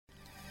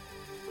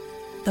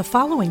The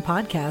following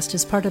podcast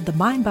is part of the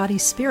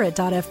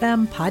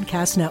MindBodySpirit.fm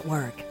podcast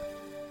network.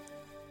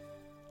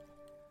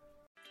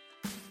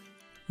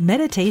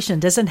 Meditation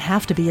doesn't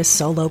have to be a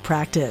solo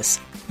practice.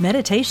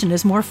 Meditation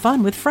is more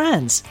fun with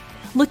friends.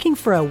 Looking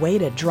for a way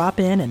to drop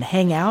in and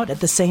hang out at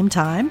the same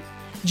time?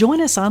 Join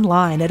us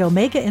online at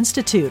Omega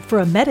Institute for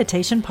a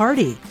meditation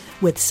party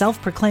with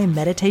self-proclaimed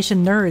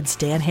meditation nerds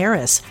Dan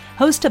Harris,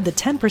 host of the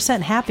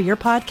 10% Happier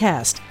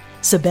podcast,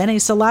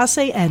 Sabene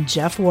Selassie, and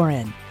Jeff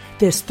Warren.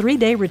 This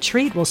 3-day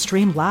retreat will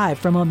stream live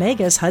from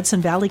Omega's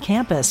Hudson Valley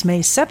campus May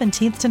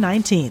 17th to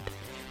 19th.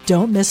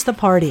 Don't miss the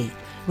party.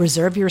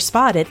 Reserve your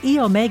spot at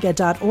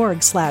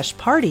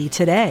eomega.org/party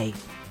today.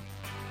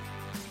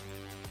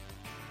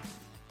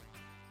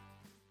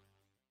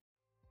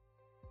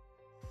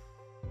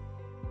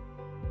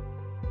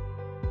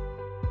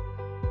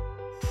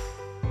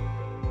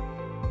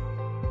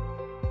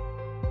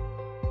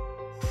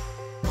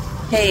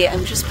 Hey,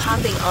 I'm just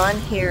popping on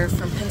here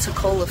from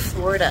Pensacola,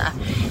 Florida,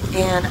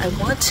 and I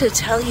want to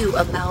tell you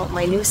about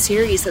my new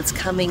series that's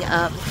coming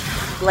up,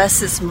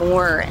 Less is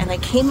More. And I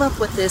came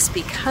up with this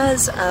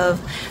because of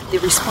the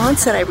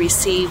response that I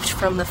received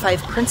from the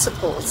 5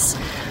 Principles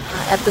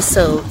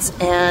episodes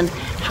and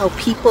how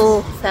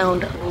people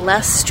found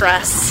less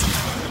stress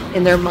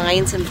in their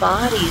minds and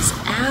bodies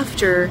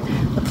after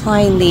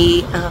applying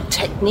the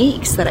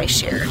techniques that I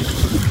shared.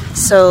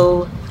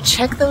 So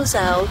check those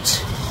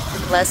out.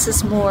 Less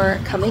is More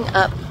coming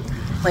up.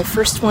 My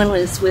first one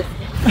was with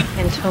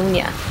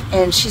Antonie,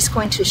 and she's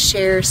going to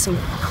share some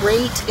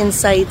great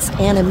insights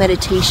and a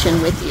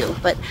meditation with you.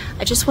 But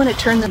I just want to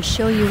turn them and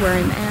show you where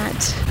I'm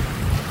at.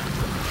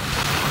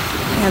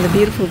 Yeah, the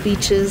beautiful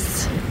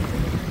beaches.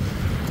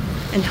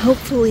 And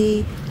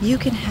hopefully you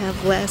can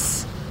have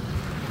less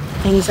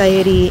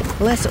anxiety,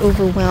 less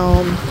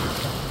overwhelm,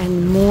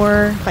 and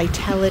more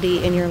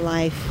vitality in your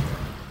life.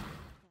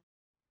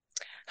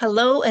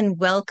 Hello and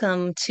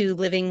welcome to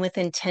Living with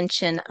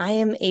Intention. I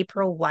am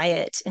April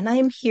Wyatt, and I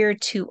am here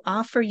to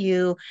offer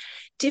you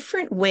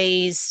different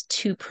ways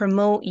to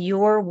promote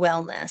your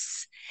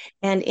wellness.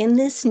 And in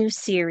this new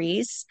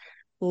series,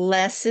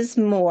 Less is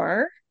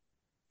More,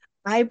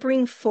 I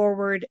bring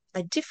forward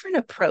a different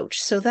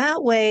approach. So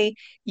that way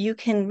you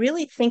can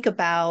really think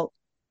about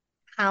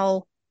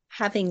how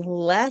having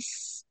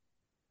less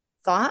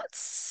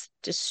thoughts,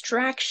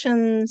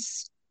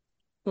 distractions,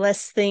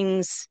 less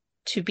things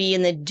to be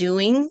in the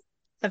doing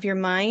of your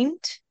mind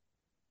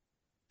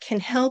can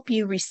help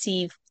you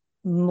receive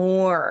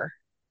more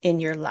in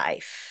your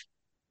life.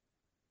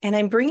 And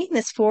I'm bringing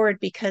this forward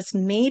because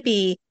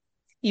maybe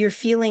you're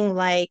feeling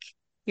like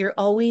you're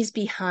always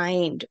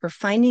behind or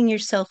finding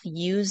yourself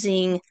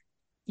using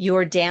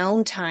your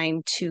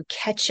downtime to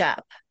catch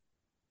up,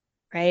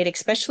 right?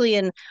 Especially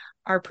in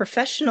our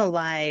professional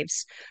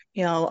lives,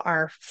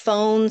 our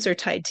phones are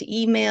tied to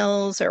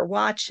emails or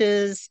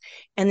watches,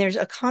 and there's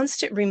a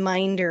constant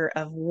reminder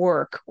of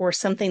work or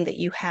something that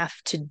you have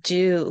to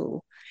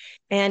do.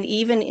 And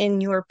even in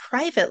your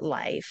private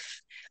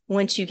life,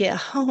 once you get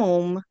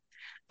home,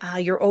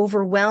 you're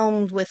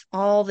overwhelmed with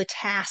all the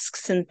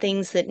tasks and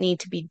things that need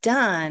to be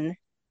done.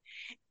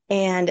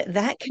 And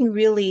that can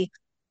really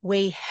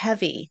weigh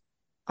heavy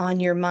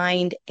on your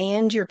mind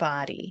and your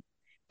body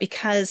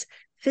because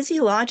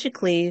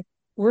physiologically,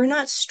 we're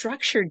not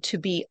structured to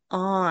be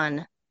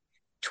on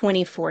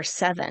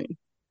 24/7,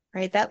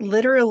 right? That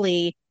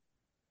literally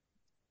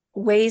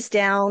weighs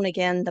down,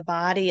 again, the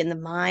body and the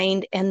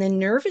mind, and the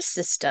nervous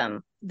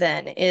system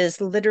then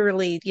is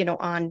literally,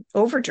 on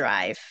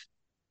overdrive.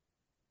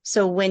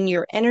 So when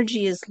your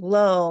energy is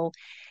low,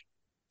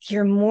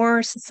 you're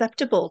more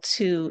susceptible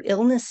to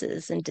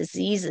illnesses and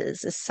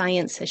diseases, as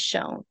science has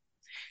shown.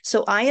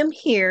 So I am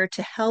here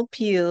to help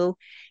you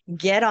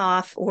get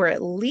off or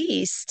at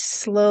least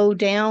slow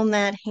down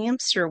that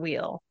hamster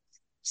wheel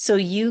so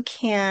you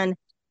can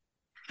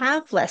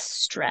have less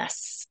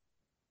stress,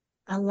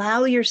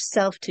 allow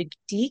yourself to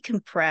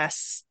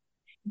decompress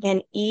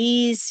and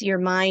ease your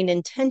mind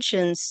and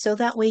tensions so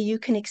that way you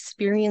can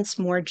experience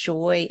more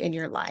joy in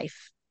your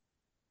life.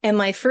 And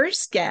my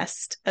first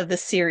guest of the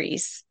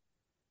series,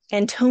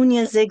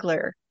 Antonie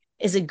Ziegler,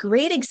 is a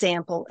great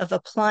example of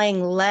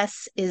applying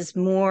less is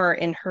more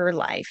in her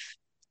life.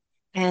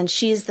 And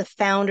she is the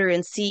founder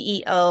and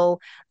CEO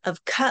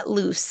of Cut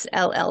Loose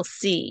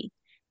LLC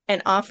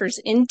and offers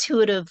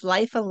intuitive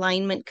life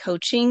alignment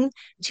coaching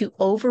to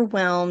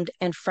overwhelmed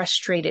and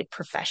frustrated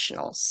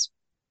professionals.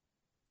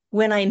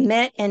 When I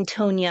met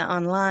Antonie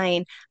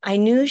online, I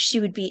knew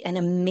she would be an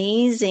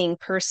amazing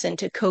person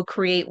to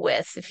co-create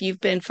with. If you've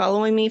been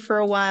following me for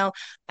a while,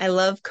 I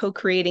love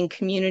co-creating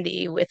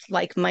community with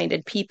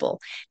like-minded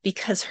people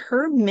because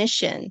her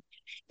mission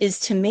is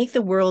to make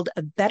the world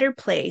a better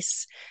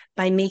place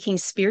by making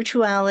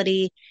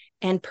spirituality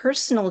and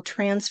personal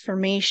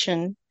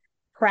transformation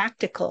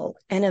practical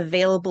and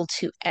available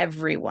to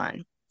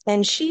everyone.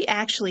 And she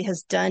actually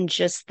has done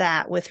just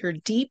that with her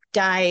deep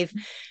dive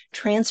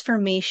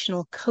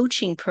transformational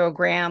coaching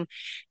program.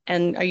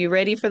 And are you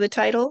ready for the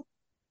title?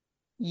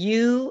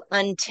 You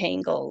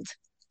Untangled.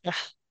 Ugh,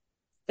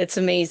 it's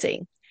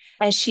amazing.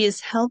 as she has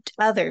helped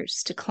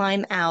others to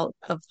climb out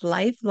of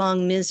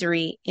lifelong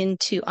misery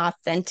into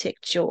authentic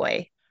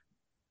joy.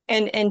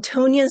 And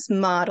Antonia's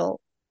model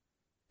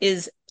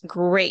is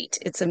great.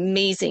 It's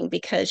amazing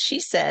because she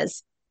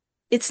says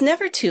it's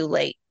never too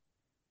late,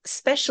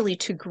 especially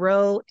to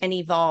grow and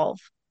evolve,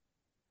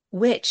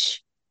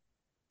 which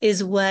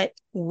is what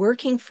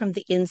working from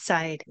the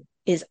inside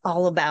is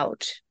all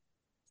about.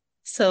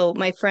 So,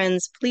 my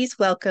friends, please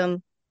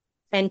welcome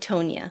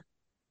Antonia.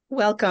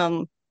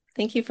 Welcome.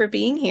 Thank you for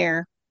being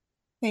here.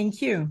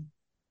 Thank you.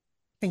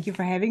 Thank you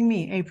for having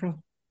me,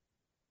 April.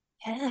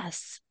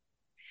 Yes.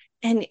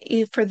 And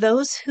for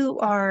those who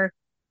are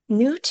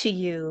new to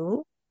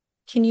you,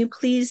 can you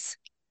please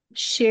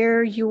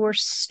share your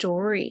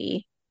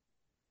story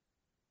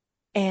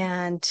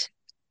and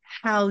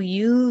how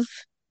you've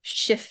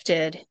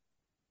shifted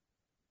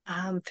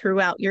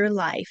throughout your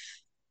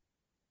life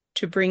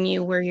to bring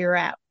you where you're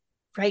at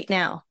right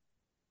now?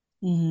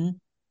 hmm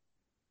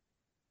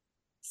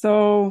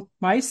So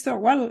my story,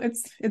 well,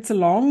 it's a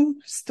long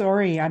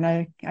story, and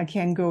I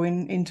can't go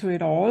into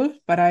it all,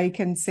 but I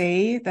can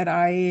say that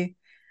I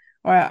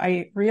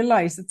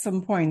realized at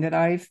some point that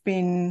I've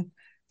been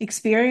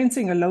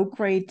experiencing a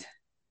low-grade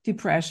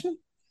depression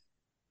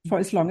for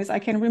as long as I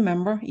can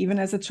remember, even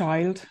as a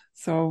child.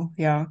 So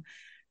yeah,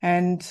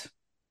 and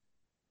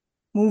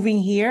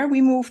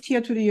we moved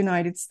here to the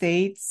United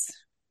States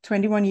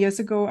 21 years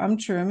ago. I'm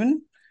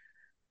German,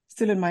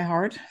 still in my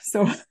heart.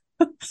 So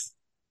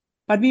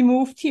but we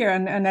moved here,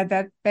 and at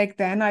that back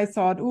then I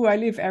thought, oh,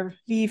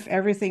 leave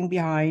everything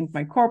behind,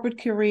 my corporate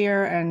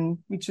career, and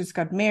we just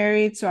got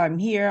married. So I'm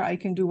here, I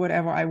can do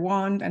whatever I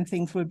want and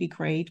things will be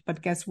great.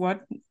 But guess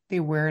what?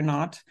 They were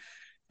not,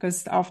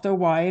 because after a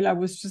while I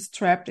was just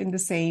trapped in the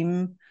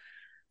same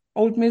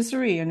old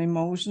misery and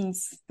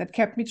emotions that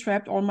kept me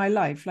trapped all my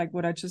life, like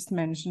what I just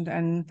mentioned.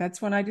 And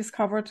that's when I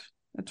discovered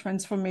a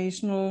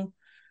transformational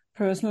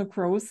personal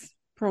growth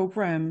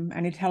program.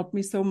 And it helped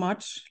me so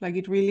much. Like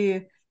it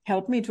really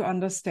helped me to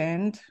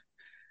understand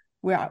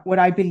what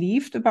I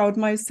believed about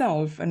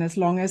myself. And as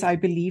long as I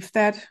believed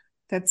that,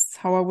 that's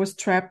how I was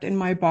trapped in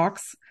my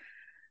box.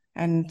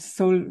 And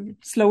so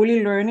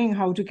slowly learning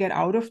how to get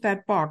out of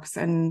that box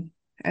and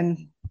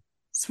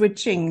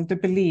switching the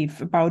belief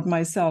about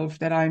myself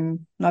that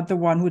I'm not the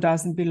one who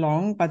doesn't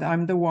belong, but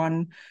I'm the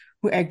one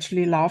who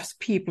actually loves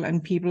people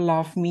and people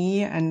love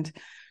me, and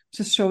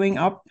just showing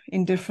up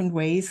in different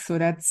ways. So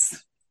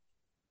that's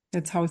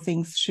how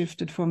things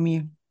shifted for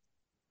me.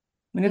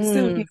 I mean, it's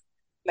still Mm,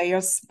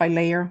 layers by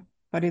layer,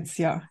 but it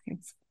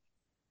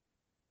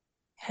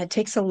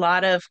takes a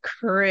lot of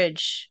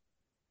courage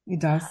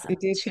it does. It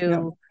did. Yeah.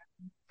 to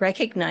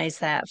recognize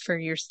that for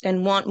your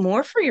and want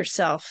more for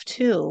yourself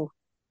too.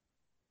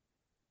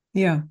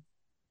 Yeah.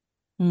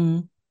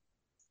 Mm.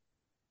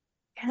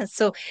 Yeah,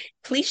 so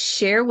please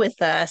share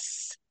with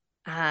us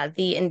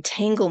the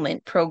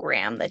entanglement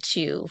program that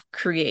you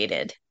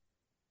created.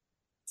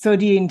 So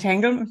the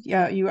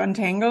you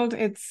untangled.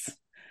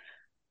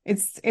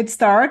 It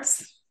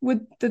starts with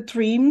the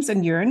dreams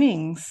and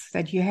yearnings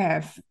that you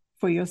have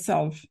for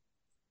yourself.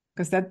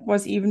 Because that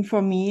was even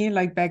for me,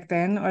 like back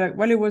then, or like,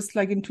 well, it was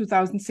like in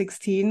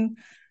 2016,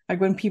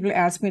 like when people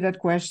asked me that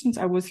questions,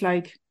 I was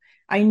like,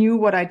 I knew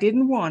what I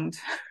didn't want,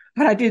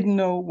 but I didn't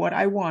know what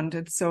I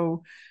wanted.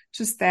 So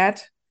just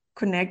that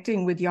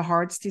connecting with your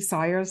heart's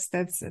desires,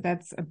 that's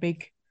a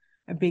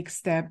big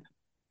step.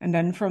 And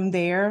then from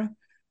there,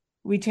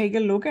 we take a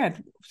look at,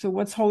 so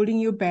what's holding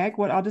you back?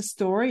 What are the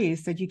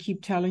stories that you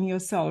keep telling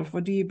yourself?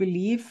 What do you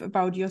believe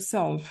about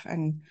yourself?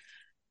 And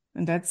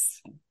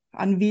that's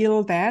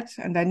unveil that,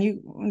 and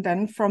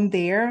then from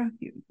there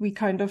we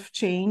kind of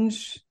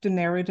change the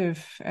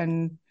narrative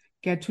and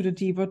get to the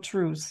deeper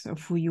truth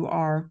of who you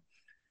are,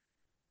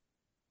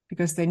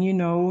 because then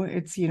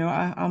it's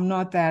I'm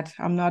not that,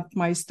 I'm not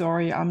my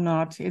story, I'm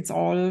not, it's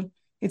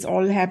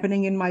all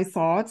happening in my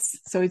thoughts.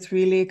 So it's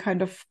really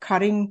kind of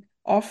cutting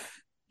off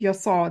your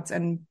thoughts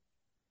and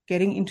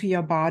getting into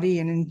your body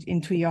and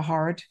into your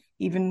heart.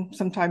 Even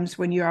sometimes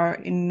when you are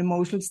in an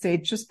emotional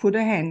state, just put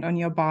a hand on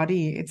your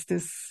body. It's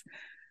this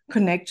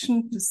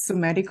connection, this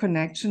somatic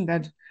connection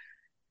that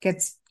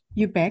gets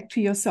you back to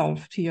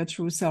yourself, to your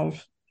true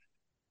self.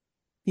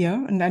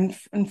 Yeah.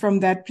 And from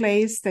that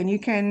place, then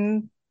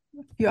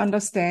you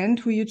understand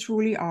who you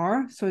truly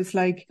are. So it's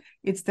like,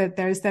 it's that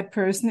there is that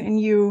person in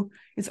you.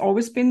 It's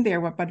always been there,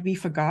 but we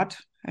forgot,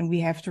 and we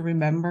have to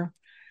remember.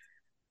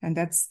 And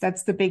that's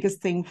the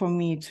biggest thing for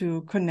me,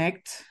 to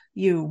connect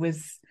you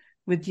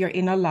with your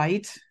inner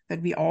light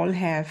that we all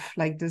have,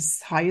 like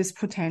this highest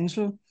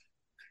potential,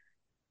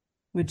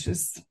 which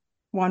is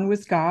one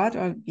with God,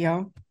 or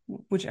yeah,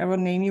 whichever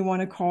name you want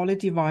to call it,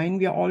 divine.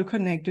 We are all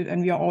connected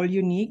and we are all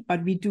unique,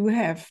 but we do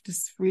have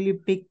this really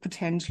big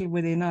potential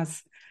within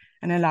us,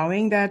 and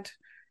allowing that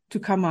to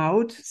come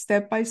out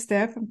step by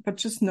step, but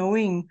just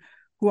knowing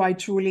who I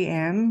truly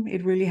am,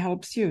 it really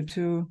helps you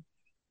to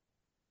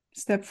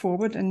step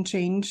forward and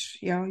change,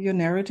 yeah, your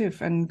narrative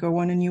and go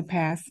on a new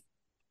path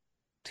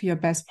to your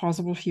best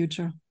possible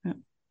future. Yeah.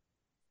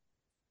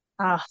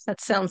 Ah, that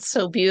sounds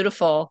so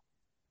beautiful.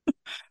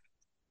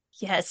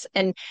 Yes.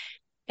 And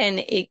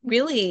it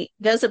really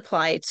does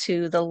apply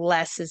to the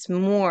less is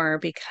more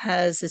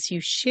because as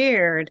you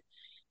shared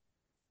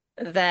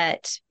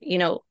that,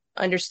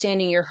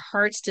 understanding your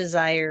heart's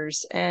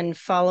desires and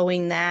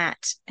following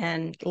that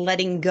and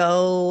letting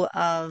go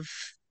of,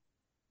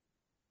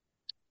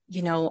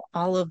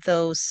 all of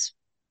those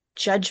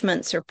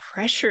judgments or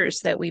pressures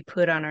that we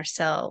put on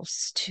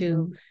ourselves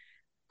to Mhm.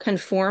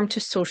 conform to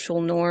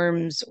social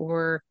norms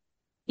or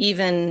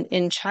even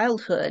in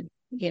childhood,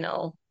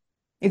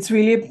 It's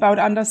really about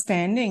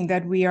understanding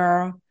that we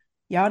are,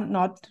 yeah,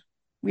 not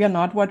we are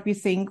not what we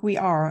think we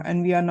are,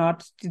 and we are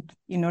not,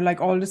 like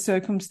all the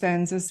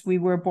circumstances we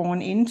were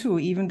born into,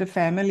 even the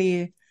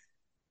family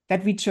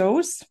that we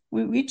chose.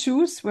 We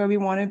choose where we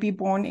want to be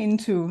born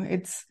into.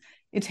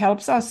 It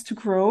helps us to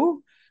grow,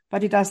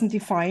 but it doesn't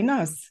define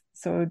us.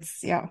 So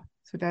it's yeah.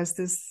 So there's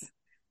this.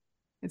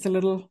 It's a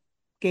little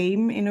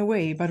game in a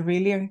way, but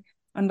really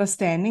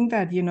understanding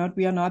that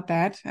we are not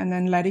that, and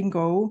then letting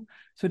go.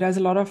 So there's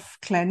a lot of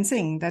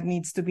cleansing that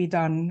needs to be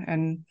done,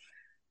 and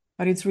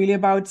but it's really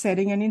about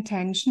setting an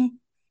intention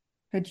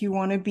that you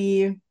want to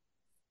be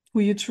who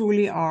you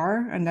truly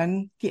are, and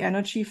then the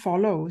energy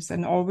follows,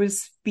 and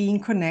always being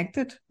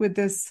connected with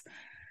this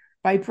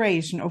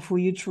vibration of who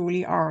you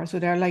truly are. So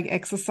there are like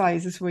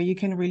exercises where you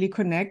can really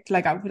connect.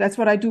 Like that's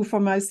what I do for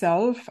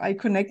myself. I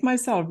connect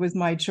myself with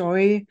my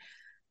joy,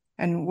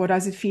 and what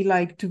does it feel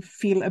like to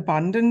feel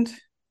abundant,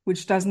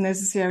 which doesn't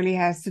necessarily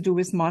has to do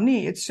with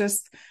money. It's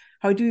just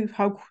how do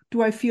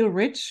I feel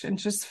rich, and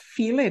just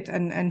feel it,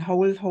 and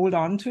hold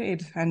on to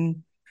it,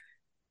 and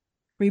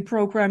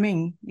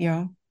reprogramming.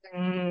 Yeah.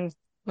 Mm,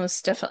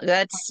 most definitely.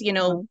 That's,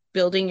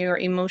 building your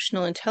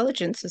emotional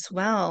intelligence as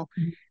well.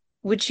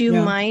 Would you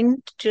Yeah.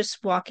 mind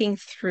just walking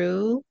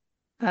through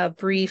a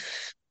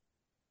brief,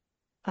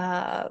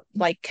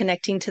 like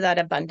connecting to that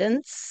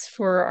abundance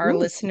for our Ooh,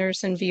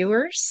 listeners and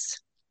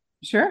viewers?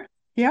 sure.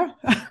 Yeah.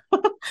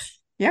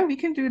 Yeah, we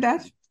can do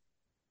that.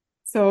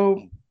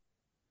 So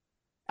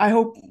I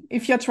hope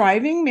if you're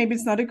driving, maybe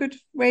it's not a good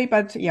way,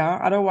 but yeah,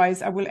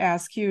 otherwise I will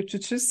ask you to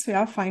just,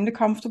 yeah, find a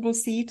comfortable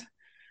seat,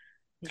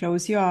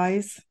 close your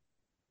eyes,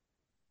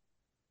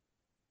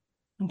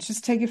 and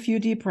just take a few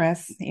deep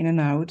breaths in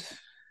and out.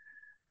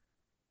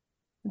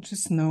 And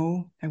just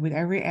know that with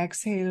every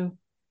exhale,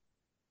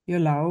 you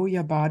allow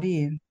your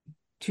body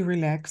to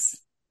relax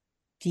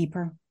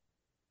deeper.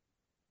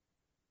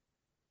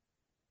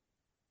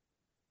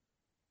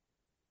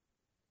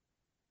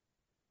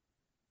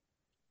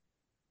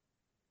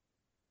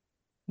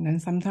 And then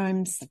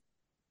sometimes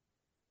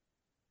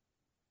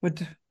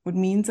what what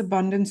means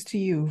abundance to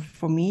you?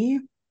 For me,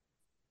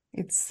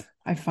 it's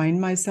I find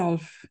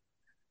myself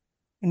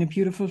in a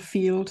beautiful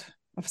field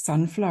of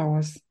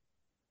sunflowers.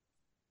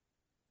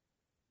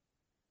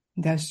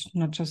 There's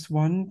not just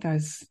one,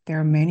 there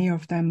are many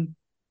of them.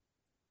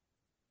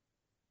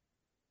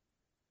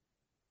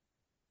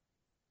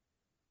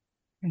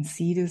 And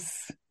see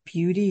this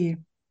beauty,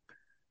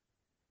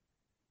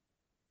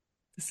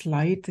 this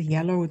light, the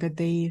yellow that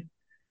they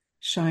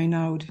shine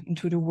out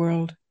into the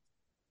world.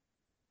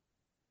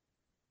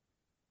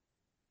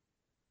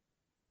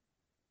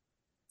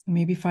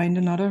 Maybe find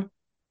another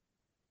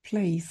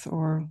place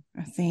or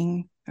a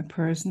thing, a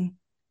person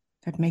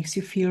that makes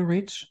you feel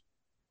rich.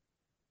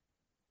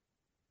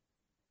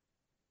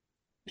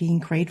 Being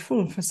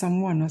grateful for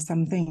someone or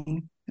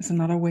something is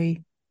another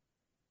way.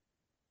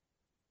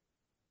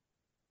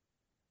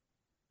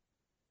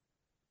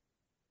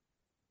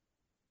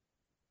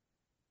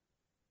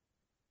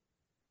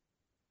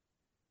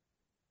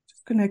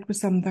 Just connect with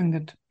something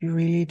that you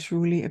really,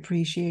 truly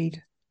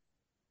appreciate.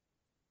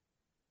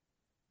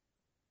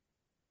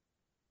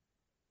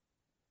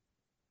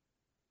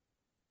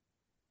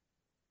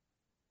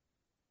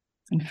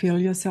 And fill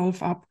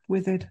yourself up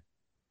with it.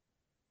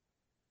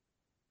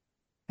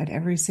 Let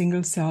every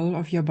single cell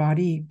of your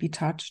body be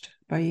touched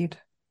by it.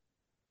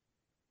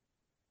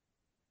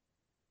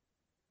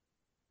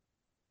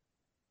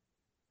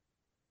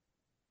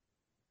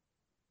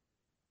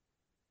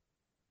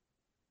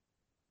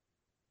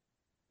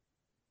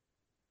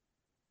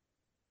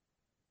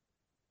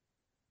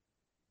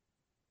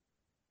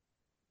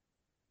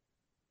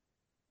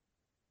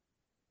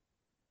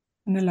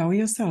 And allow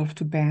yourself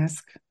to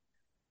bask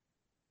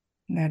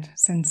in that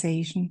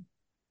sensation.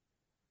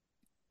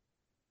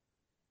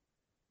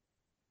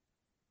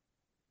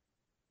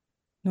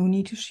 No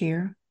need to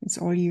share, it's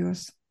all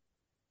yours.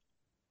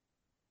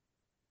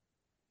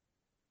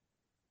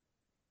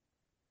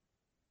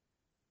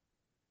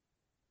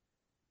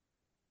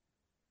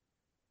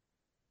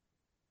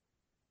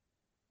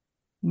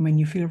 And when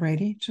you feel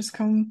ready, just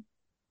come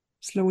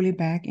slowly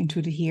back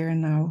into the here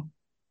and now.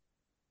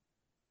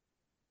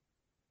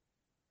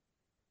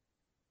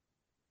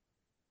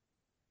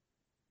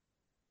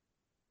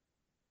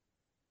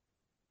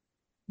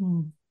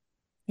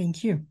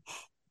 Thank you.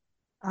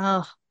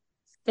 Oh,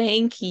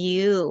 thank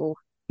you.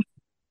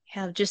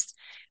 Have just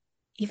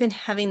even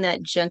having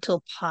that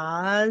gentle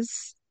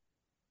pause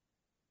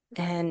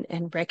and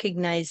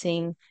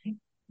recognizing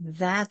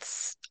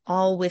that's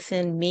all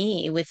within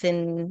me,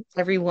 within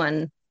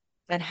everyone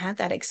and had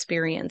that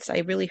experience. I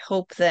really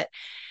hope that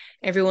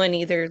everyone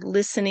either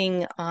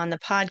listening on the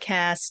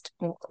podcast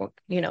or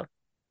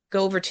go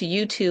over to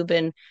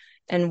YouTube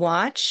and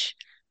watch,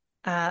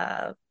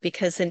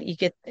 because then you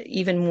get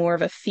even more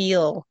of a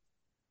feel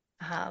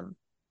um,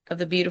 of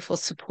the beautiful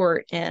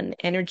support and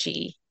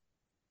energy.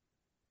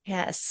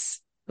 Yes,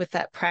 with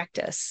that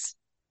practice.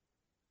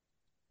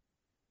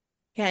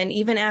 Yeah, and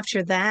even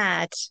after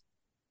that,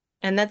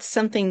 and that's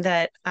something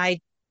that I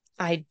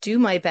do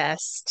my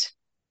best,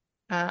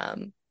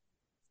 um,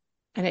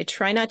 and I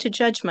try not to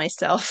judge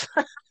myself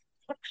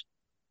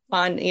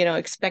on,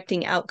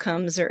 expecting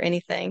outcomes or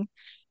anything.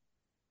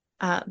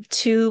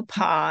 To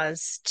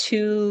pause,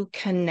 to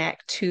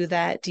connect to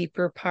that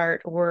deeper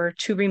part, or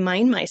to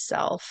remind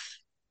myself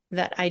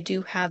that I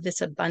do have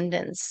this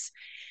abundance.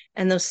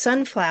 And those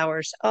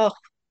sunflowers, oh,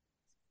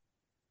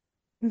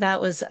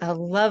 that was a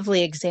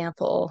lovely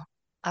example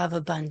of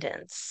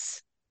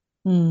abundance.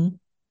 Mm.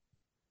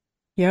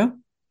 Yeah.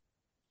 Um,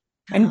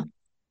 And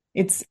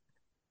it's,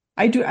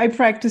 I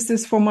practice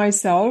this for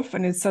myself,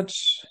 and it's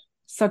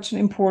such an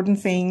important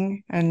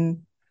thing.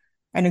 And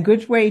a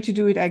good way to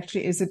do it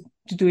actually is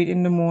to do it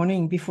in the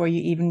morning before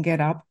you even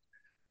get up,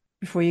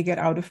 before you get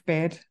out of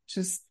bed.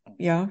 Just,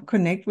 yeah,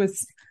 connect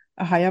with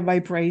a higher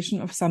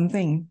vibration of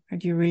something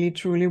that you really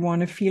truly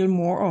want to feel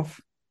more of.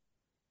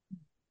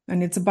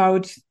 And it's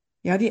about,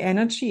 yeah, the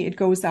energy. It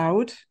goes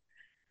out,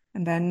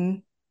 and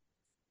then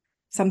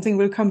something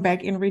will come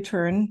back in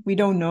return. We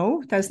don't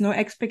know. There's no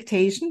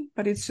expectation,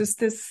 but it's just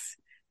this,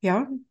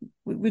 yeah,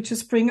 we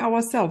just bring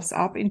ourselves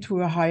up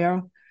into a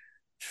higher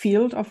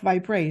field of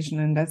vibration.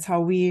 And that's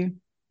how we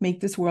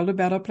make this world a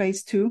better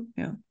place too.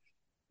 Yeah.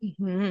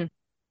 mhm.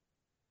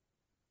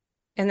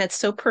 And that's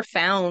so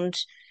profound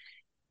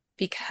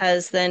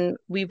because then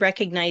we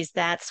recognize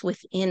that's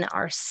within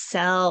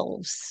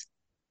ourselves.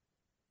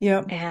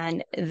 Yeah.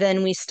 And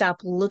then we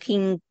stop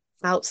looking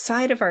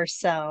outside of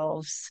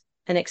ourselves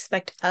and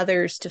expect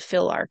others to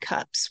fill our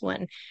cups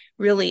when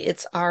really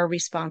it's our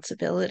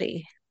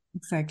responsibility.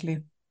 Exactly.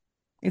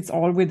 It's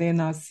all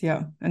within us.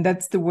 Yeah. And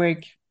that's the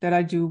work that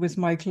I do with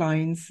my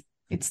clients.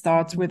 It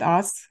starts with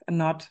us and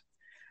not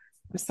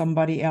with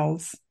somebody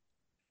else.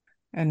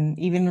 And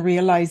even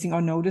realizing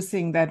or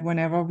noticing that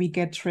whenever we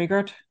get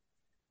triggered,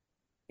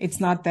 it's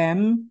not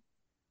them,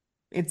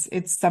 it's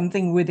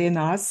something within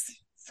us.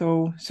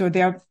 So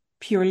they're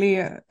purely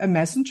a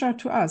messenger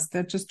to us.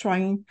 They're just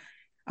trying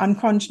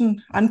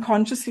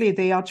unconsciously,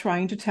 they are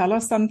trying to tell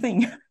us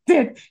something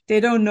that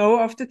they don't know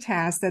of the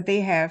task that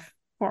they have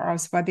for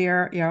us, but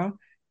they're, yeah,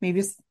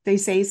 maybe they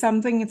say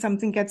something and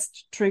something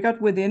gets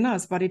triggered within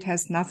us, but it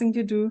has nothing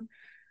to do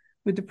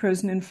with the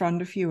person in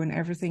front of you and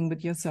everything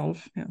with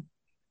yourself. Yeah.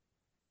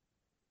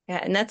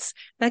 Yeah, and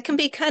that can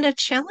be kind of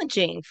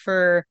challenging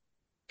for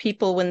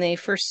people when they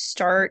first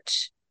start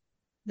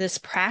this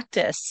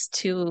practice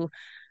to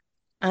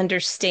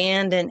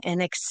understand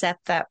and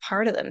accept that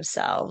part of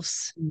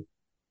themselves.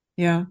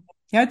 Yeah.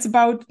 Yeah. It's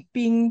about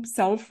being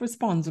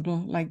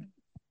self-responsible. Like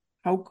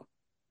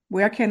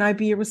where can I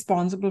be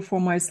responsible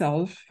for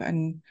myself?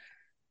 And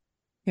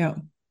yeah,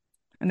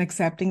 and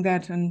accepting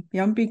that, and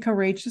yeah, be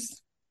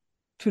courageous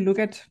to look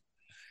at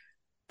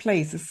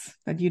places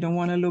that you don't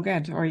want to look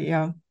at, or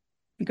yeah,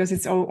 because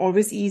it's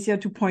always easier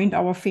to point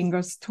our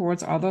fingers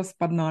towards others,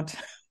 but not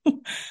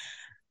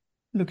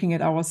looking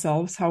at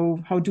ourselves.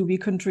 How do we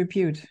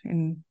contribute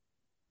in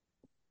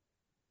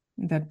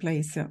that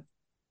place? Yeah.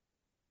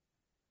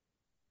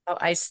 Oh,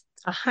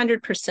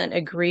 100%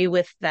 agree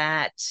with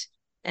that,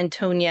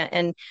 Antonia.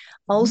 And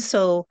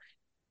also,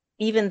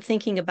 even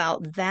thinking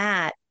about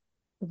that,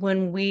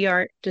 when we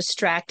are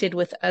distracted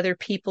with other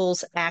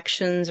people's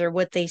actions or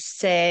what they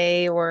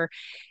say or,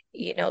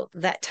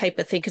 that type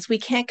of thing, because we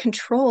can't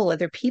control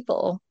other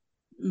people.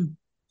 Mm.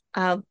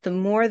 The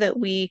more that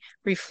we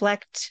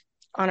reflect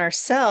on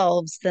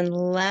ourselves, then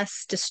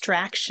less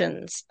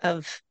distractions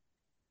of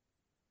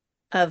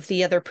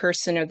the other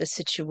person or the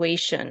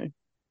situation.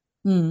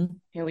 Mm.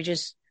 We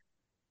just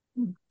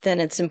then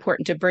it's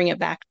important to bring it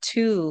back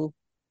to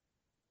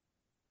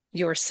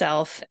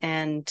yourself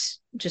and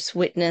just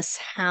witness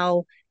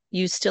how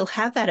you still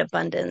have that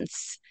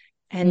abundance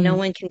and no Mm.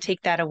 one can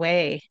take that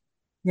away.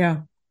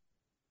 Yeah.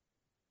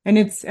 And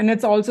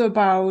it's also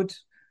about,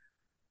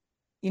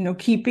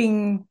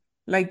 keeping,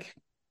 like,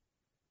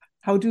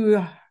 how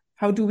do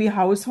we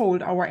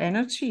household our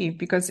energy?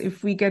 Because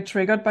if we get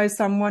triggered by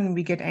someone,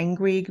 we get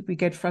angry, we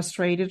get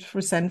frustrated,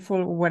 resentful,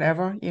 or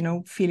whatever,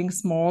 feeling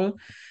small,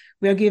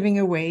 we are giving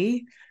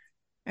away,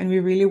 and we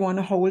really want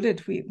to hold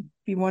it. We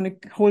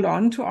want to hold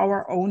on to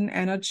our own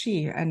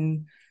energy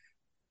and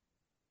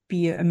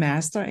be a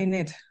master in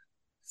it.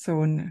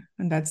 So, and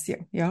that's,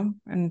 yeah.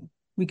 And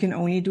we can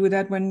only do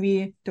that when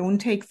we don't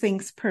take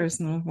things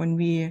personal, when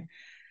we,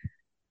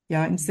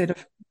 yeah, instead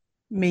of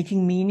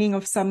making meaning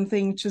of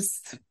something,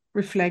 just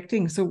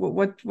reflecting. So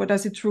what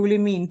does it truly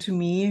mean to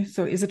me?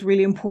 So is it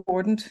really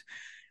important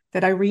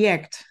that I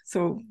react?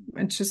 So,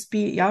 and just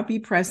be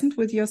present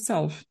with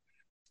yourself.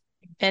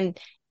 And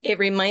it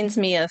reminds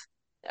me of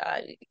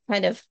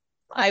kind of,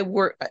 I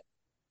work,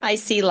 I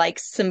see like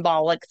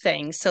symbolic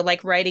things. So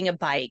like riding a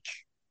bike,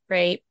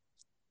 right?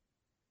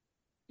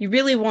 You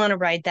really want to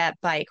ride that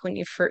bike when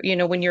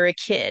when you're a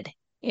kid.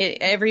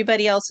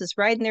 Everybody else is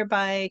riding their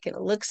bike and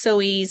it looks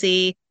so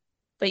easy,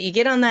 but you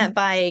get on that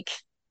bike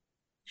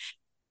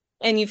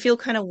and you feel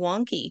kind of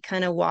wonky,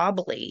 kind of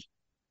wobbly.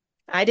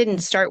 I didn't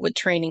start with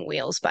training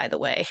wheels, by the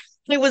way.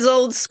 It was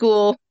old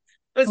school.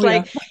 It was Oh yeah.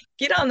 like,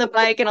 get on the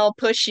bike and I'll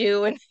push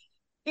you. And,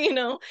 you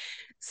know,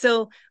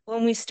 so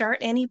when we start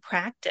any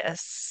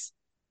practice,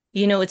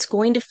 it's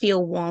going to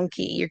feel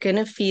wonky. You're going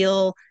to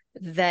feel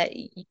that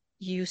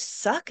you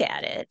suck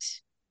at it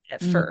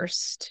at Mm,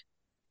 first.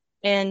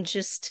 And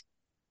just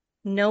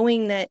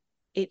knowing that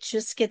it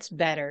just gets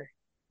better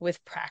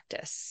with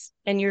practice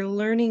and you're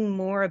learning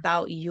more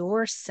about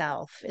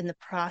yourself in the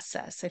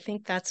process. I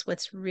think that's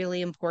what's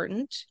really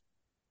important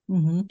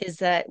hmm is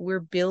that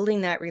we're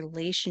building that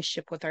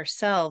relationship with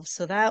ourselves.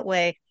 So that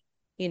way,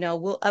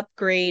 we'll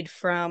upgrade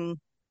from,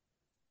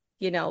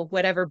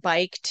 whatever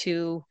bike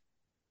to,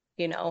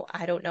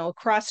 I don't know, a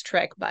cross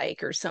trek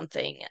bike or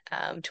something,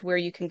 to where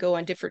you can go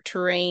on different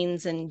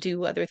terrains and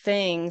do other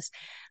things.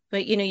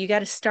 But, you got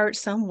to start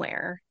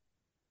somewhere.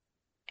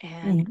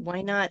 And hmm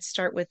why not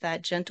start with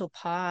that gentle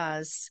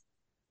pause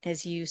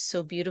as you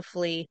so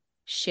beautifully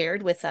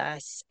shared with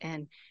us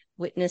and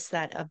witness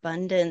that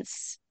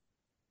abundance,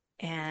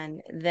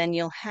 and then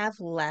you'll have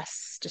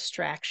less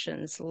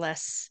distractions,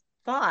 less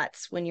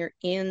thoughts when you're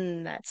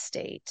in that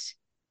state.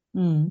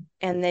 mm.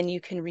 And then you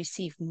can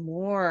receive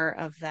more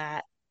of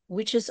that,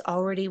 which is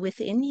already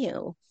within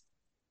you.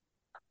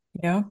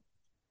 Yeah,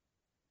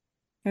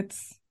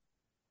 that's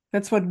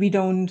that's what we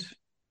don't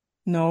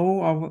know,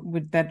 or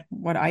with that,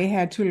 what I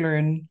had to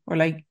learn, or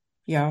like,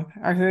 yeah,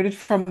 I heard it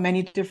from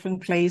many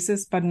different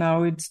places, but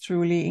now it's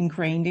truly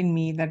ingrained in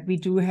me that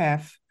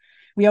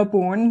we are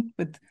born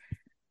with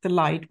the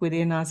light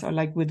within us, or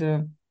like with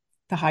the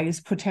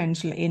highest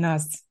potential in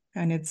us,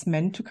 and it's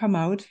meant to come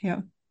out.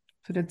 Yeah.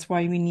 So that's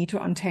why we need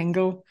to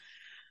untangle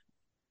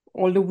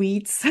all the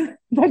weeds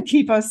that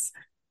keep us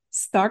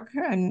stuck,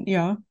 and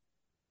yeah,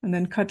 and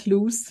then cut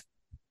loose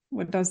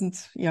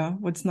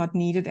what's not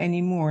needed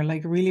anymore.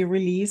 Like really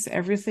release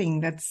everything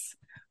that's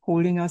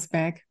holding us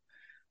back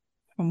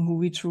from who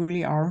we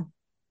truly are.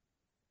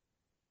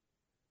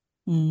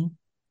 Mm.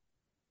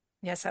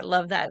 Yes, I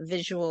love that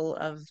visual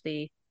of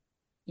the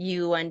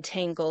you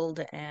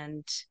untangled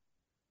and,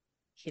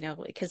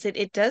 because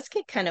it does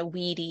get kind of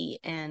weedy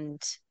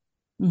and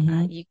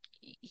Mm-hmm. you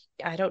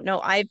I don't know.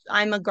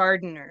 I'm a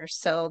gardener,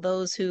 so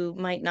those who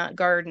might not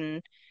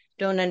garden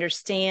don't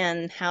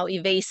understand how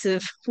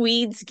evasive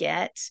weeds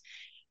get,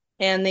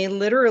 and they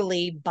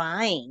literally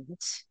bind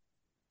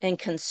and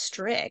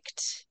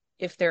constrict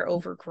if they're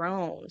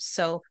overgrown.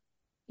 So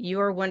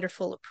your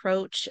wonderful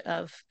approach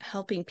of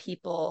helping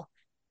people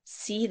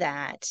see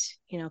that,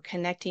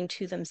 connecting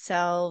to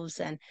themselves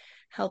and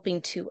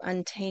helping to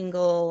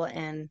untangle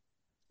and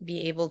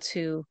be able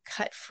to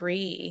cut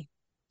free.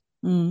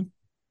 Mm.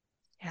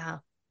 Yeah,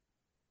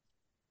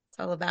 it's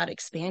all about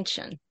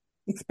expansion.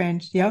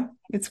 Expand. Yeah.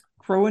 It's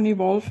grow and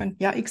evolve, and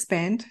yeah,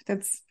 expand.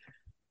 That's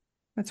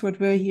what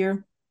we're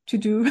here to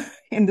do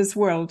in this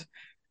world,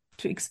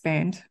 to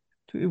expand,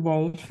 to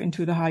evolve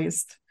into the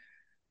highest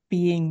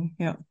being.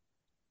 Yeah.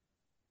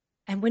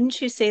 And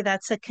wouldn't you say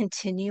that's a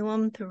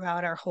continuum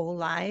throughout our whole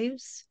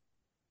lives?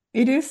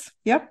 It is.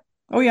 Yep.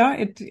 Oh yeah,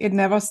 it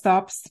never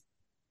stops.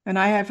 And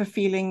I have a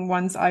feeling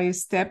once I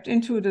stepped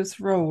into this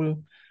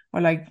role,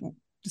 or like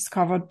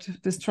discovered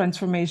this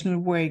transformational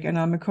work, and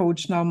I'm a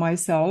coach now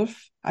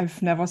myself,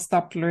 I've never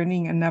stopped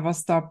learning and never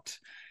stopped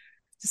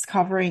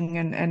discovering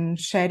and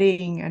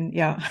shedding. And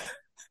yeah,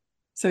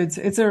 so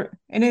it's an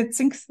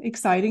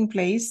exciting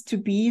place to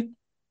be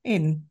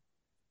in,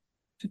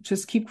 to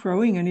just keep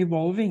growing and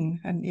evolving.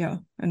 And yeah,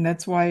 and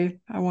that's why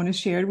I want to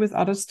share it with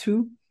others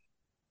too.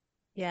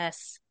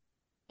 Yes.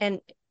 And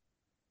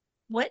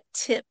what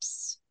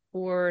tips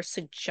or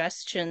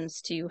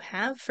suggestions do you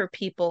have for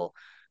people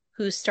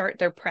who start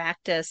their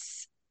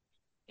practice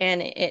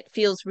and it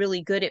feels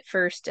really good at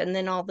first, and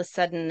then all of a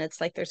sudden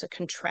it's like there's a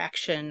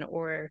contraction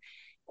or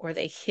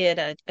they hit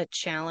a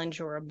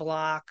challenge or a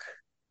block?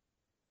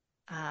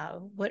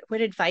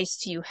 What advice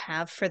do you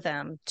have for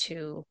them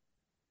to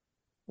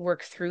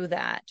work through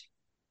that?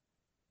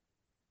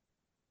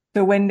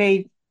 So when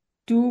they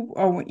do,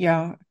 or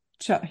yeah,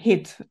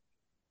 hit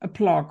a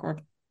block or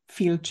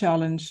feel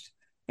challenged,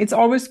 it's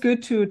always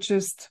good to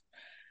just,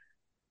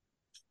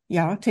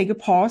 yeah, take a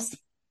pause,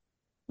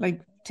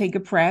 like take a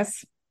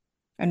breath.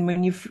 And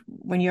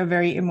when you're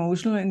very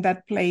emotional in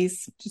that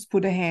place, just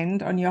put a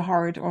hand on your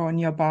heart or on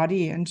your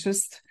body and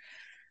just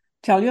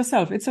tell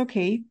yourself it's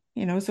okay.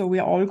 So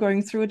we're all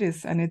going through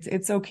this, and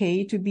it's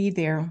okay to be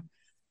there.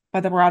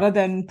 But rather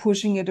than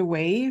pushing it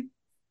away,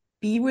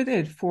 be with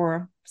it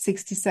for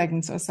 60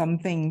 seconds or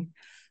something.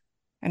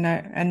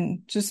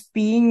 And just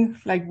being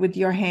like with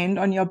your hand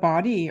on your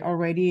body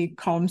already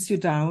calms you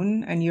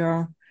down, and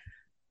you're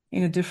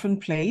in a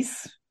different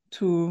place,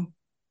 to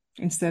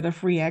instead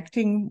of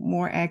reacting,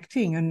 more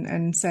acting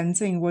and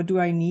sensing, what do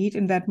I need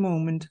in that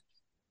moment,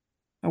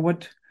 or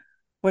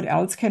what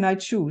else can I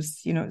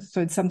choose?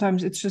 So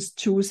sometimes it's just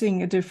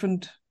choosing a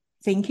different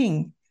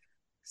thinking.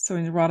 So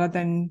rather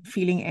than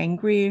feeling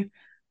angry,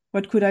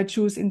 what could I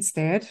choose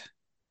instead?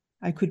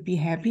 I could be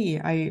happy.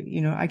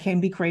 I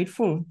can be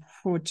grateful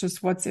for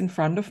just what's in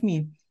front of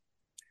me.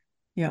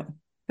 Yeah.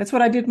 That's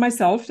what I did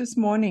myself this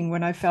morning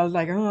when I felt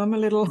like, oh, I'm a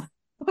little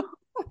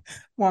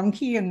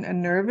wonky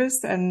and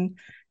nervous. And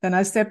then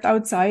I stepped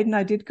outside and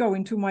I did go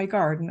into my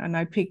garden and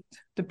I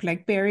picked the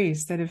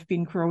blackberries that have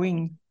been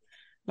growing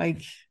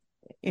like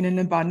in an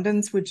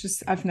abundance, which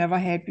is I've never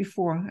had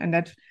before. And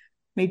that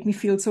made me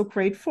feel so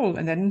grateful.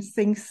 And then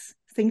things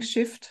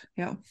shift.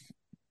 Yeah.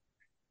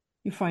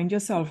 You find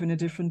yourself in a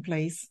different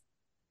place.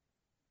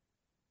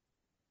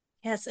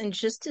 Yes, and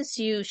just as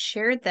you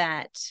shared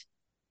that,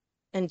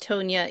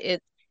 Antonia,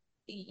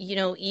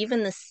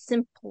 even the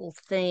simple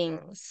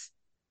things,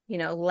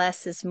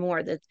 less is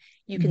more, that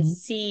you can Mm-hmm.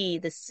 see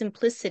the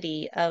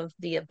simplicity of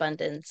the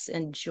abundance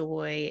and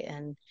joy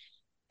and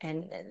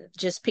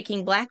just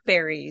picking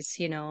blackberries,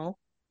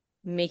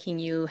 making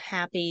you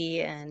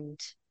happy and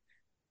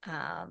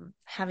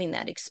having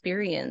that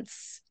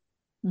experience.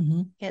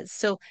 Mm-hmm. Yeah,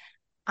 so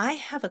I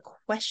have a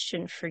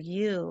question for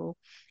you.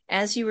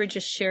 As you were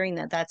just sharing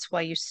that, that's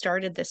why you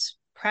started this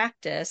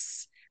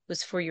practice,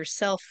 was for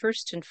yourself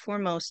first and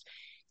foremost.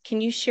 Can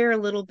you share a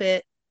little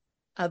bit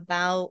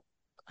about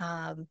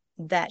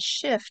that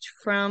shift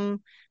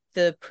from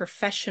the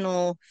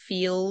professional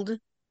field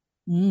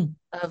Mm.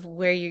 of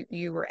where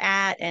you were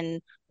at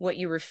and what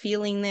you were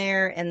feeling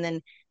there, and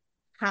then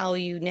how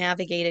you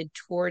navigated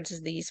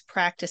towards these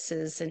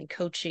practices and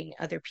coaching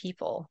other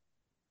people?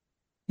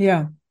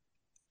 Yeah.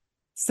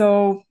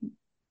 So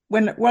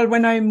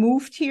when I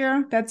moved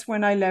here, that's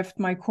when I left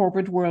my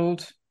corporate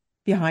world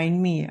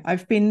behind me.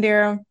 I've been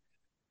there.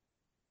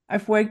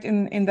 I've worked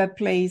in that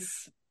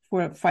place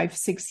for 5,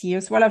 6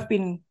 years. Well, I've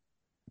been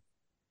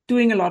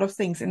doing a lot of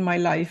things in my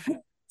life.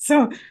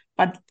 So,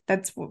 but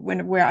that's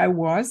where I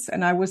was,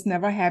 and I was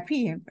never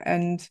happy.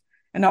 And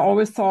I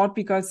always thought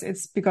because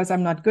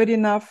I'm not good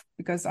enough,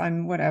 because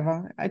I'm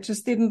whatever. I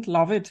just didn't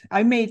love it.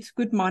 I made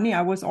good money.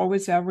 I was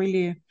always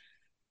really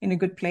in a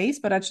good place,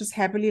 but I just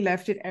happily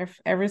left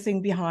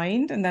everything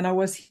behind. And then I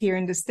was here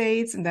in the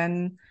States, and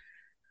then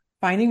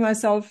finding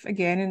myself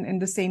again in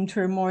the same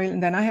turmoil.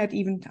 And then I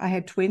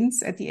had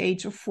twins at the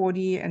age of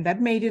 40, and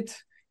that made it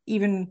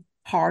even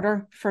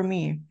harder for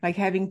me. Like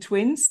having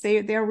twins,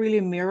 they're really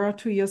a mirror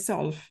to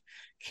yourself.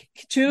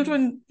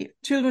 Children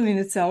in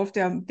itself,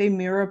 they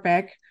mirror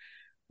back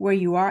where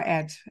you are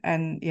at.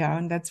 And yeah,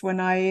 and that's when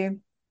I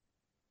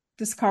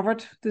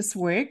discovered this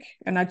work,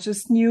 and I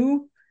just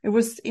knew it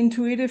was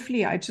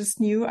intuitively. I just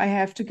knew I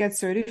have to get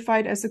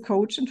certified as a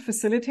coach and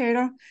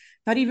facilitator,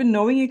 not even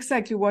knowing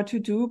exactly what to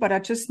do, but I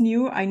just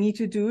knew I need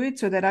to do it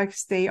so that I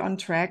stay on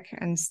track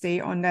and stay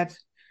on that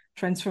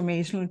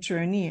transformational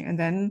journey. And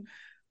then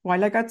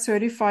while I got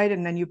certified,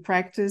 and then you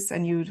practice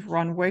and you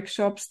run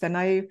workshops, then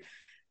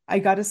I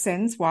got a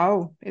sense,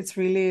 wow, it's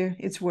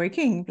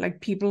working. Like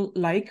people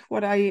like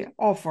what I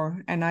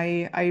offer. And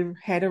I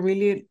had a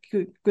really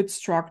good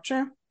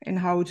structure in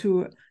how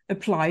to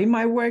apply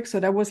my work. So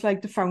that was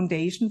like the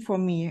foundation for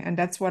me. And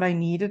that's what I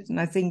needed. And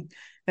I think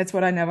that's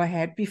what I never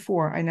had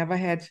before. I never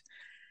had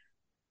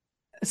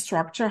a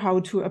structure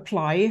how to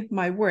apply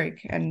my work.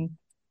 And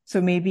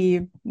so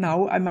maybe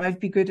now I might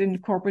be good in the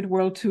corporate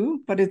world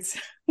too, but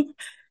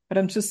but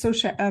I'm just so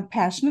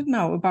passionate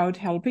now about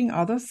helping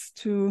others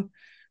to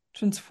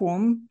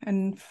transform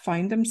and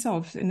find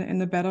themselves in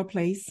a better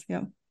place.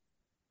 Yeah.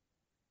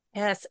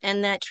 Yes,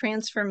 and that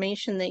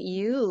transformation that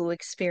you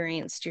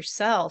experienced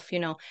yourself,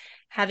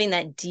 having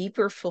that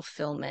deeper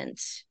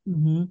fulfillment.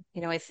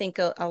 Mm-hmm. I think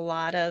a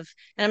lot of,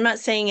 and I'm not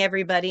saying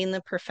everybody in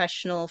the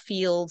professional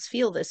fields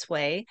feel this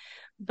way,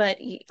 but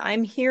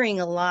I'm hearing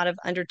a lot of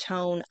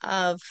undertone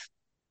of,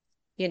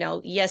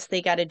 yes,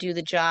 they got to do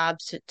the job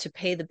to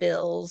pay the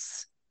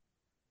bills,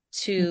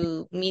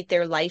 to meet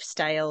their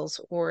lifestyles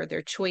or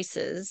their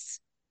choices.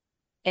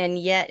 And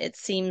yet it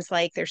seems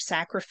like they're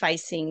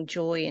sacrificing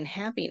joy and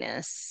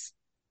happiness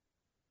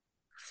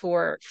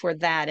for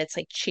that. It's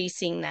like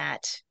chasing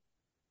that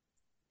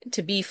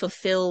to be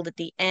fulfilled at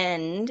the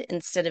end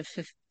instead of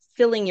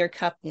filling your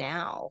cup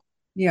now.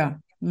 Yeah.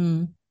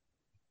 Mm.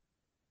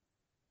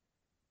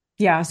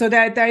 Yeah. So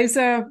there is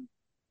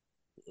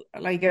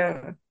like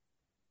a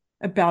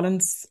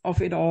balance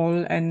of it all.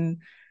 And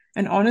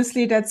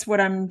honestly, that's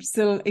what I'm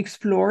still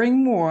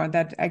exploring more,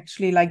 that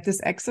actually like this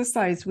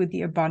exercise with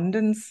the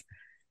abundance.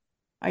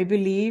 I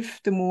believe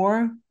the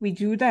more we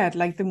do that,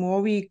 like the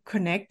more we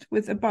connect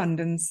with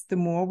abundance, the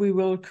more we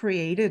will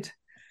create it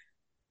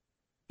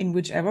in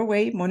whichever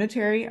way,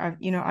 monetary, I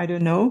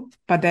don't know.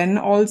 But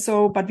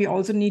we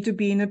also need to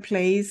be in a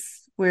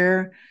place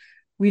where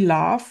we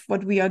love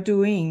what we are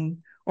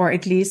doing, or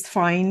at least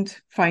find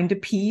a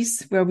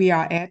peace where we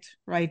are at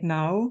right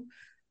now.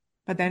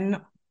 But then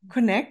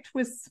connect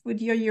with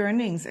your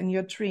yearnings and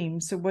your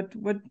dreams. So what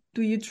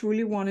do you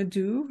truly want to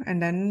do?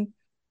 And then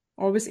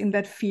always in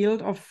that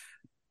field of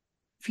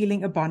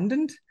feeling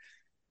abundant.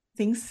 I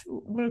things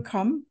will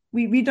come.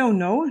 We don't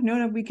know.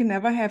 No, we can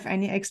never have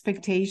any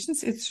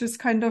expectations. It's just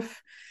kind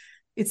of,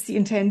 it's the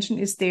intention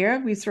is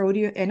there. We throw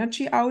the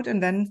energy out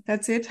and then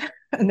that's it.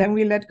 And then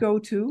we let go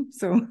too.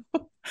 So,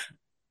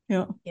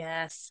 yeah.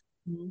 Yes.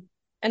 Mm-hmm.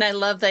 And I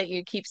love that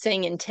you keep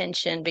saying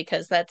intention,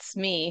 because that's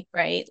me,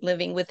 right?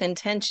 Living with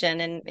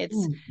intention. And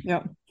it's,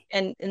 Yeah.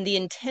 and the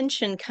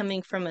intention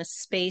coming from a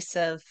space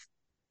of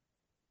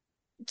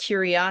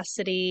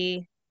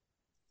curiosity,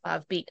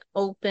 of being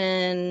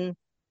open,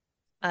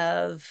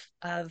 of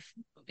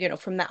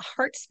from that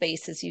heart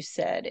space, as you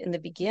said in the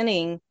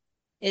beginning,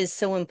 is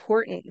so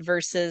important,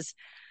 versus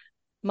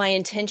my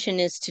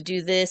intention is to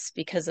do this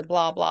because of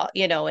blah blah,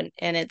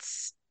 and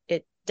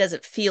it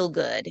doesn't feel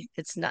good.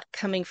 It's not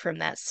coming from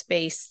that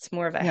space. It's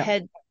more of a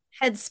Yeah.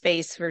 head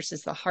space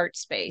versus the heart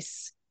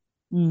space.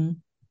 Mm.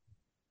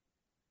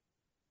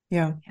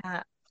 Yeah.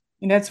 Yeah.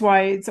 And that's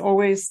why it's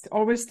always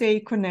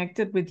stay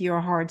connected with your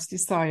heart's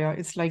desire.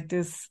 It's like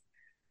this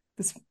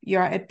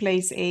you're at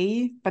place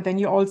A, but then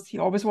you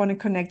always want to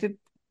connect it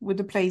with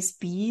the place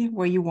B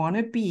where you want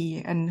to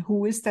be. And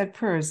who is that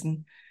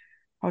person?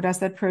 How does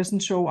that person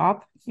show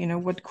up?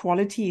 What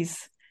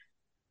qualities,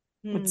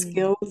 what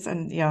skills,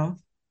 and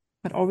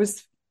but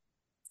always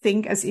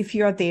think as if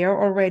you are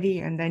there already,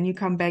 and then you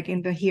come back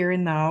in the here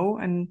and now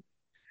and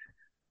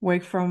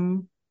work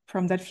from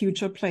that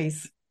future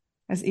place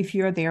as if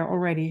you are there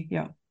already.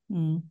 Yeah.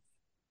 Mm.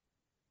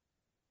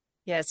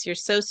 Yes, you're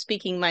so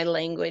speaking my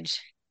language.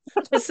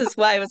 This is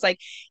why I was like,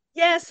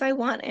 yes, I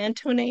want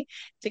Antonie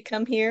to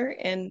come here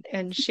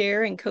and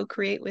share and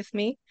co-create with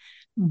me.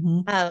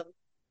 Mm-hmm.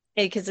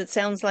 Because it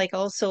sounds like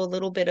also a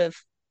little bit of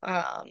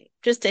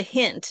just a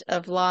hint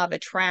of law of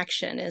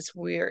attraction, as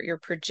you're Oh,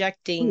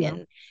 projecting yeah.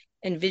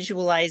 and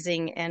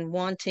visualizing and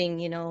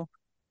wanting,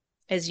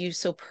 as you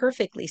so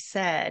perfectly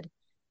said,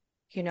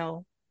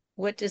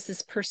 what does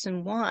this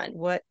person want?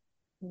 What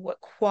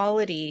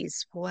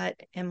qualities, what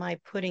am I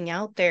putting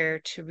out there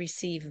to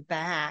receive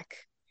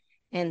back,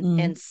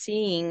 and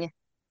seeing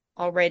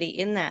already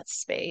in that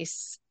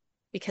space,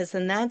 because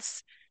then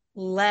that's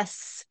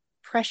less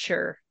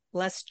pressure,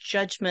 less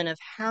judgment of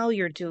how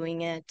you're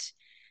doing it,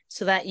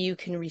 so that you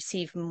can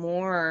receive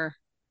more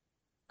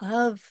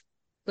of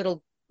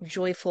little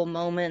joyful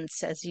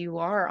moments as you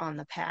are on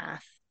the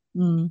path.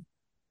 Mm.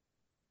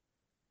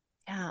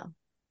 Yeah.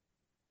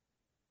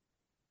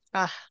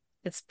 Ah,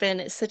 it's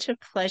been such a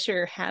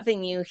pleasure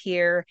having you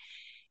here.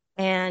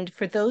 And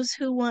for those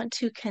who want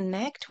to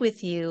connect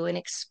with you and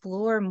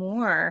explore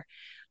more,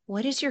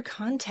 what is your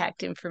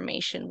contact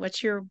information?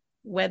 What's your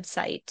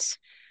website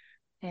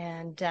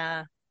and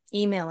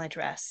email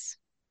address?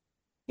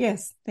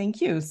 Yes,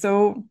 thank you.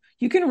 So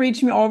you can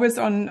reach me always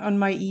on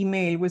my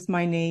email with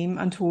my name,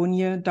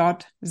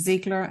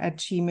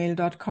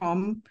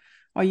 antonie.segler@gmail.com,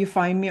 or you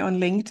find me on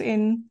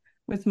LinkedIn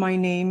with my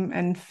name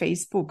and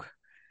Facebook.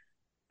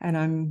 And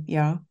I'm,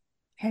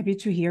 happy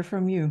to hear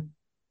from you.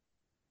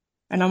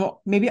 And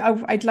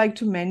I'd like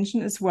to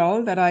mention as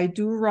well that I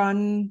do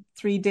run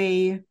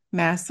 3-day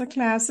master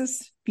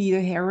classes, Be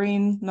the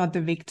Heroine, Not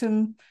the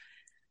Victim,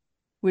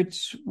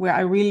 where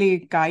I really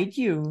guide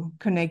you,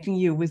 connecting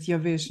you with your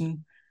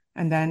vision,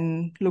 and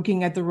then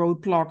looking at the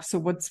roadblocks. So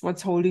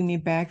what's holding me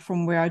back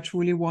from where I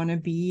truly want to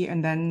be,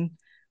 and then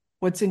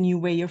what's a new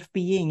way of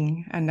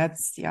being. And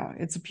that's,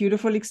 it's a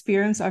beautiful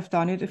experience. I've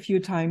done it a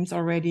few times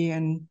already,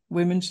 and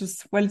women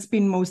it's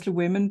been mostly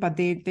women, but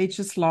they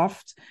just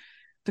loved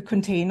the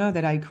container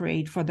that I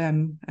create for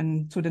them.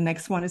 And so the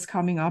next one is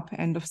coming up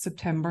end of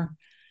September.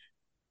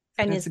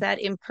 So And is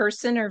that in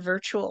person or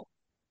virtual?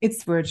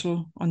 It's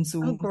virtual on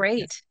Zoom. Oh,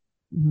 great.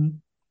 Mm-hmm.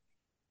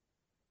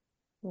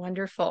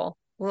 Wonderful.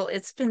 Well,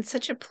 it's been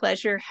such a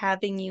pleasure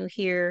having you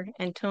here,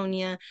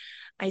 Antonia.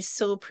 I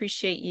so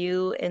appreciate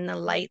you and the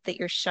light that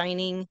you're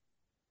shining,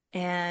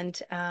 and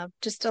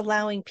just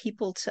allowing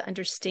people to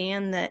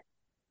understand that,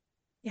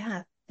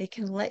 they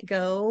can let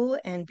go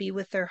and be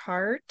with their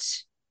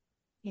heart,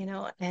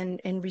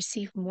 and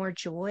receive more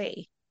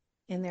joy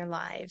in their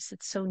lives.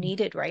 It's so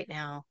needed right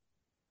now.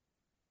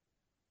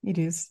 It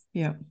is.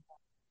 Yeah.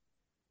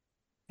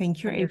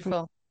 Thank you, Wonderful.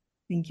 April.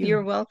 Thank you.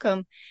 You're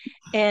welcome.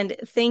 And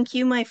thank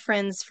you, my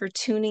friends, for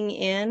tuning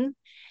in.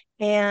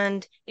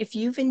 And if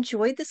you've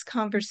enjoyed this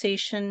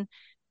conversation,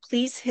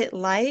 please hit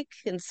like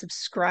and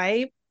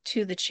subscribe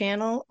to the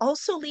channel.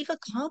 Also, leave a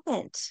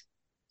comment.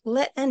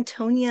 Let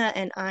Antonia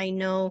and I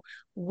know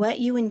what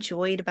you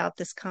enjoyed about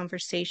this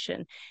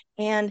conversation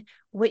and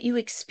what you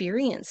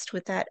experienced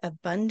with that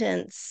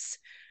abundance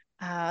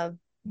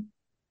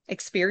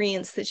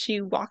experience that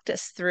she walked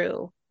us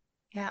through.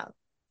 Yeah.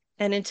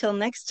 And until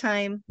next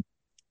time,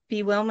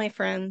 be well, my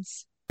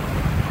friends.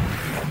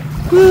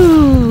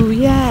 Woo,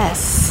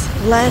 yes.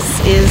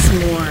 Less is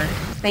more.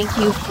 Thank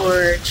you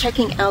for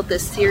checking out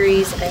this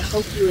series. I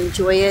hope you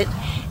enjoy it.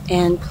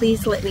 And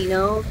please let me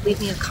know. Leave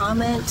me a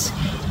comment.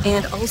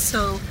 And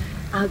also,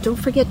 don't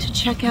forget to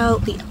check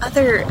out the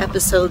other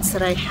episodes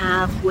that I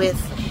have with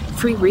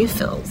free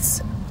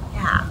refills.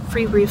 Yeah,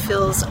 free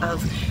refills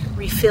of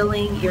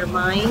refilling your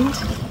mind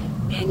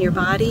and your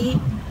body,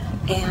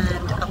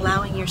 and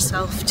allowing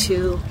yourself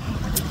to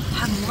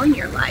have more in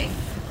your life.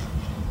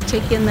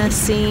 Take in that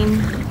scene,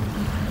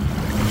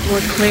 more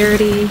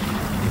clarity,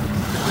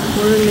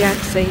 more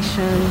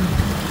relaxation.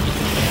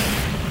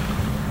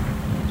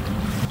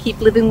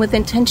 Keep living with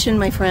intention,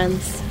 my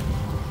friends.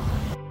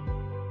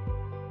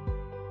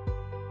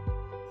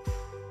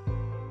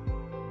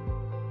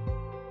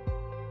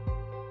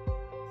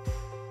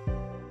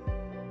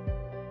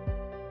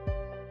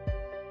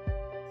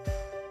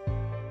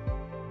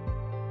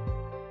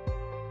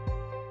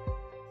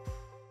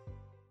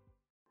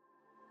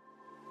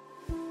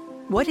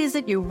 What is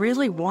it you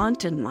really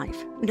want in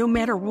life? No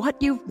matter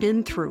what you've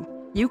been through,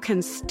 you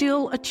can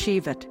still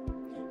achieve it.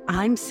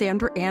 I'm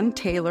Sandra Ann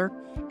Taylor,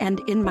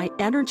 and in my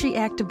Energy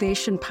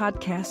Activation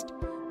podcast,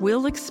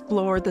 we'll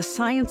explore the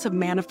science of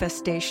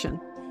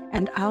manifestation,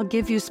 and I'll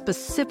give you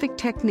specific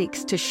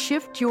techniques to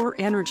shift your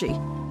energy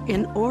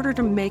in order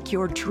to make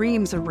your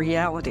dreams a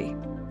reality.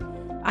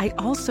 I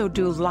also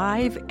do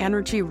live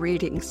energy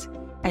readings,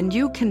 and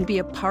you can be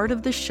a part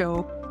of the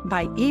show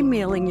by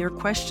emailing your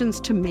questions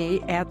to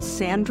me at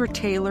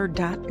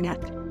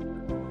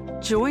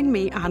sandrataylor.net. Join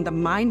me on the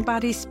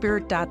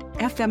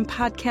mindbodyspirit.fm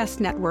podcast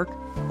network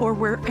or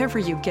wherever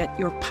you get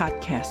your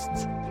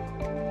podcasts.